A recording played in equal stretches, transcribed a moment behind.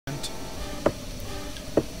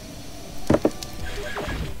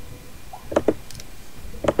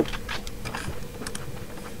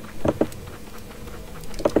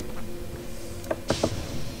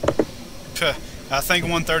I think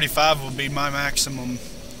 135 will be my maximum.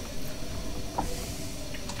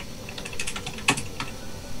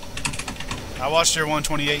 I watched your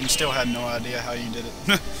 128 and still had no idea how you did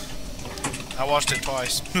it. I watched it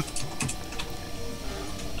twice.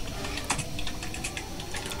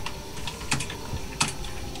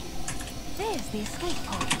 There's the escape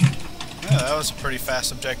pod. Yeah, that was a pretty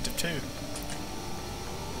fast objective too.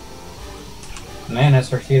 Man,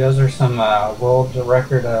 SRT, those are some world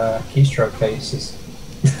record keystroke faces.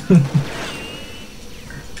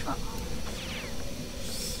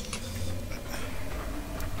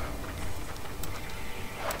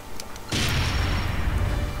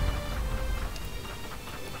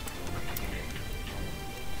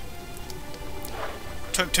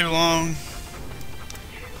 Took too long,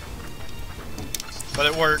 but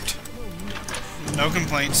it worked. No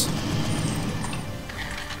complaints.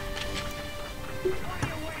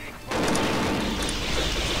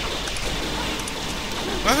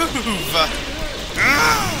 Move!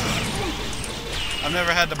 I've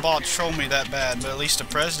never had the bot troll me that bad, but at least the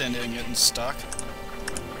president didn't get stuck.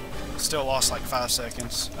 Still lost like 5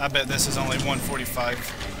 seconds. I bet this is only 145.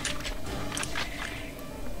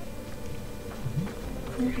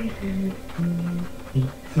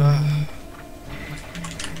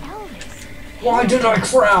 Why did I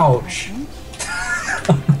crouch?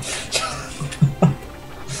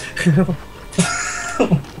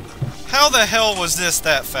 How the hell was this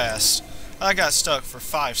that fast? I got stuck for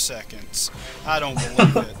 5 seconds. I don't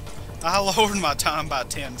believe it. I lowered my time by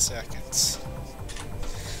 10 seconds.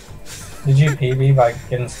 Did you PB by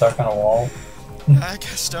getting stuck on a wall? I got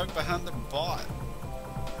stuck behind the bot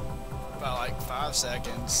by like 5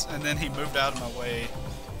 seconds, and then he moved out of my way.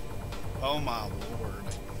 Oh my lord.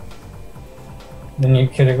 Then you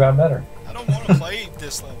could have got better. I don't want to play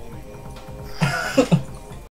this level anymore.